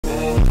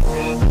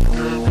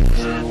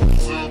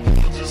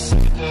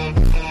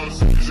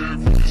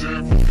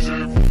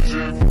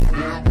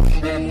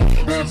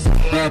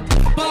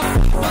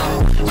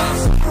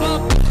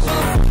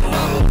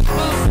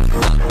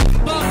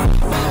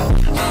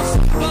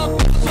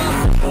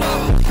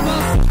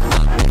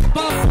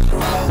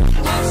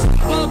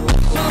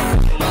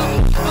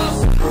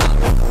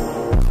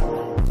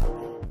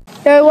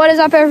So what is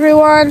up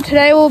everyone?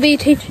 Today we'll be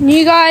teaching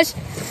you guys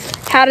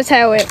how to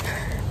tail whip.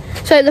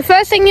 So the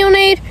first thing you'll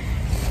need,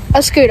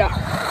 a scooter.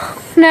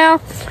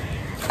 Now,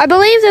 I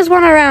believe there's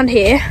one around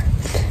here.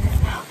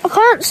 I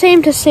can't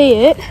seem to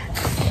see it,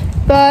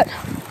 but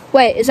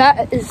wait, is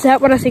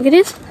that what I think it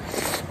is?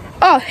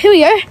 Oh, here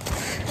we go.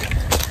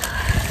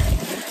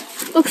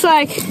 Looks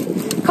like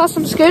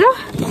custom scooter.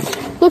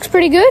 Looks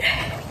pretty good.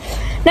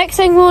 Next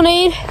thing we'll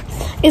need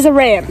is a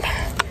ramp.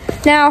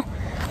 Now,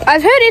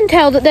 I've heard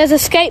intel that there's a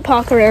skate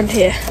park around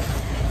here,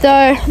 though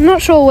I'm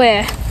not sure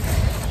where.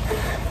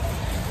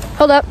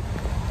 Hold up.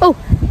 Oh,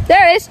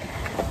 there it is.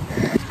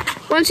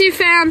 Once you've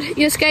found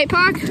your skate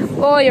park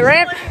or your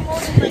ramp,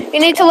 you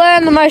need to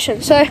learn the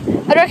motion. So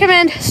I'd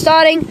recommend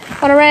starting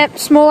on a ramp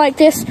small like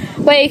this,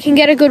 where you can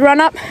get a good run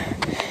up,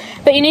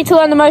 but you need to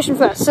learn the motion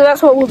first, so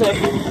that's what we'll do.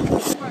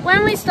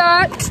 When we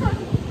start,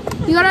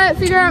 you gotta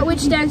figure out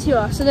which stance you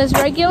are. So there's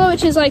regular,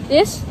 which is like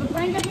this,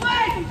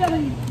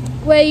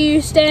 where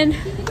you stand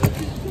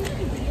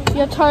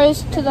your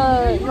toes to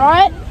the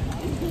right,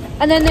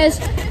 and then there's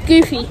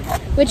goofy,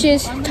 which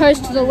is toes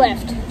to the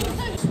left.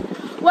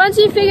 Once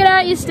you've figured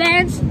out your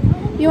stance,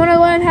 you want to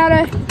learn how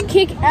to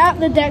kick out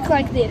the deck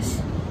like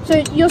this. So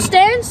your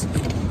stance,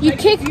 you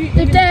kick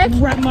the deck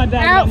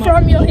out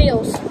from your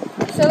heels.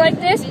 So like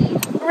this,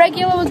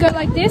 regular would go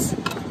like this,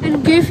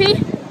 and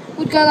goofy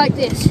would go like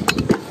this,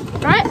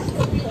 right?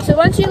 So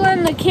once you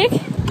learn the kick,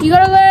 you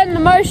got to learn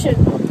the motion,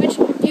 which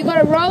you got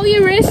to roll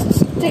your wrists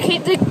to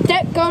keep the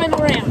deck going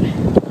around.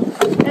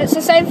 And it's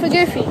the same for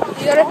goofy.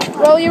 You got to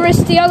roll your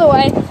wrists the other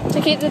way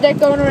to keep the deck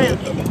going around.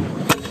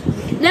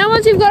 Now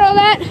once you've got all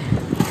that,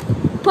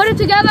 put it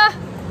together,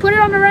 put it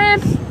on the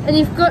ramp, and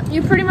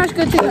you're pretty much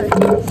good to go.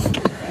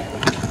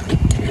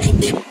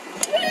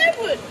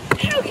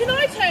 How can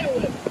I tail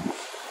whip?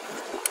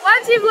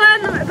 Once you've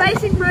learned the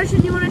basic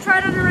motion, you want to try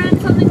it on the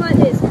ramp something like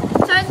this.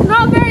 So it's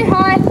not very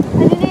high,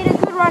 and you need a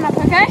good run up,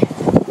 okay?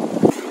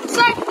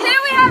 So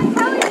here we have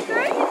Kelly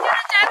Screw. He's going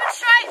to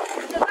demonstrate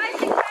the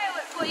basic tail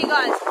whip for you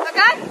guys,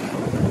 okay?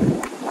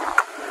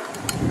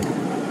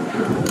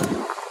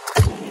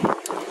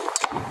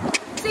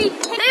 See,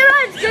 he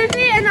rides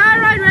goofy and I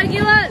ride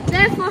regular,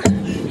 therefore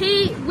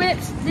he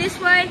whips this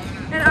way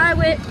and I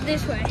whip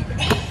this way.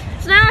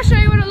 So now I'll show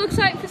you what it looks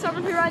like for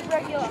someone who rides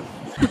regular.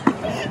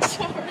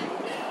 Sorry.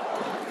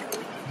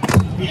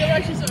 You're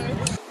actually sorry.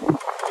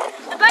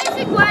 The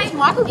basic way,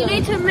 you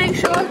need to make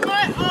sure you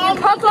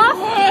pop off.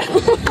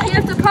 You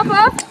have to pop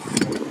off,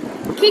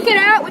 kick it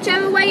out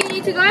whichever way you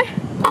need to go.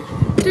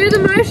 Do the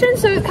motion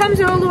so it comes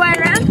all the way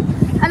around,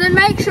 and then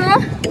make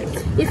sure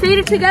you feed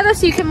it together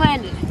so you can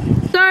land it.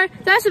 So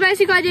that's the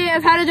basic idea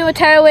of how to do a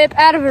tail whip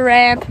out of a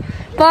ramp.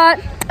 But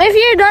if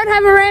you don't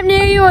have a ramp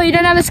near you or you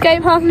don't have a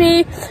skate park near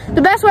you,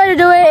 the best way to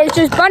do it is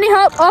just bunny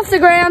hop off the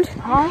ground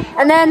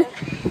and then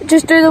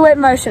just do the whip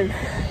motion.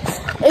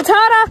 It's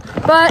harder,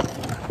 but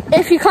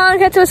if you can't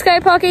get to a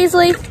skate park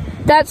easily,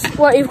 that's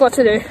what you've got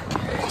to do.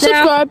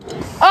 Subscribe.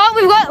 Now,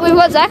 oh, we've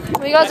got Zach.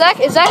 We got Zach.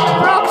 It's Zach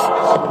rocks.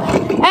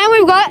 And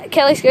we've got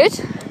Kelly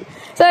Scoots.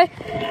 So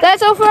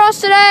that's all for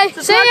us today.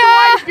 See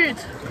ya.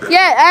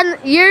 Yeah,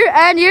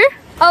 and you.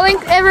 I'll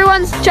link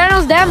everyone's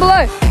channels down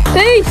below.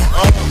 Peace.